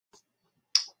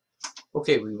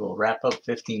Okay, we will wrap up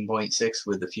 15.6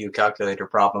 with a few calculator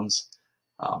problems.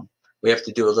 We have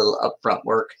to do a little upfront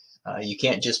work. You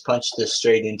can't just punch this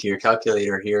straight into your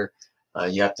calculator here.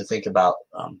 You have to think about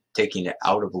taking it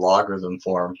out of logarithm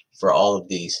form for all of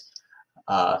these.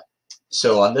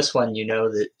 So on this one, you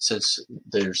know that since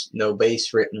there's no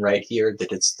base written right here,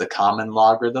 that it's the common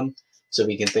logarithm. So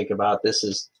we can think about this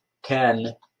as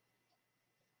 10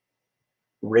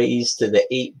 raised to the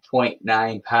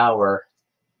 8.9 power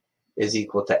is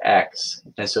equal to x.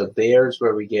 And so there's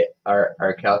where we get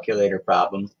our calculator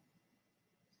problem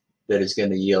that is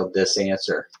going to yield this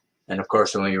answer. And of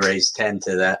course, when we raise 10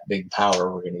 to that big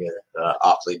power, we're going to get an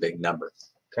awfully big number.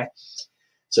 Okay.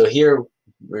 So here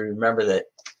we remember that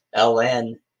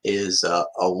ln is a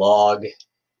log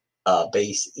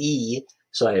base e.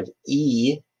 So I have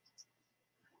e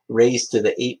raised to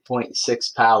the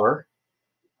 8.6 power.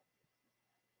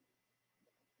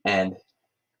 And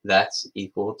that's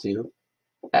equal to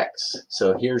x.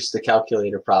 So here's the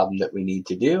calculator problem that we need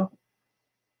to do.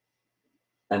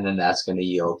 And then that's going to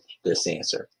yield this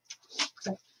answer.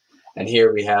 Okay. And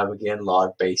here we have, again,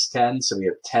 log base 10. So we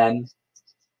have 10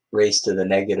 raised to the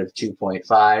negative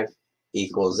 2.5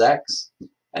 equals x.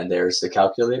 And there's the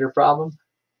calculator problem.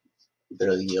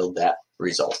 That'll yield that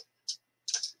result.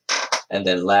 And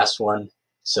then last one,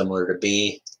 similar to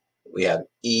b, we have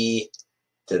e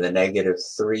to the negative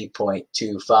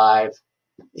 3.25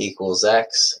 equals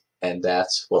x, and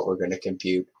that's what we're going to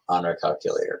compute on our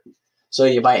calculator. So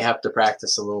you might have to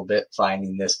practice a little bit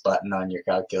finding this button on your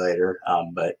calculator,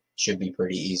 but it should be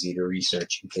pretty easy to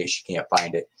research in case you can't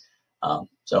find it.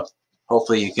 So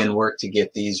hopefully you can work to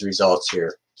get these results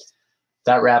here.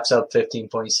 That wraps up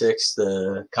 15.6,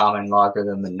 the common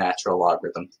logarithm and natural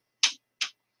logarithm.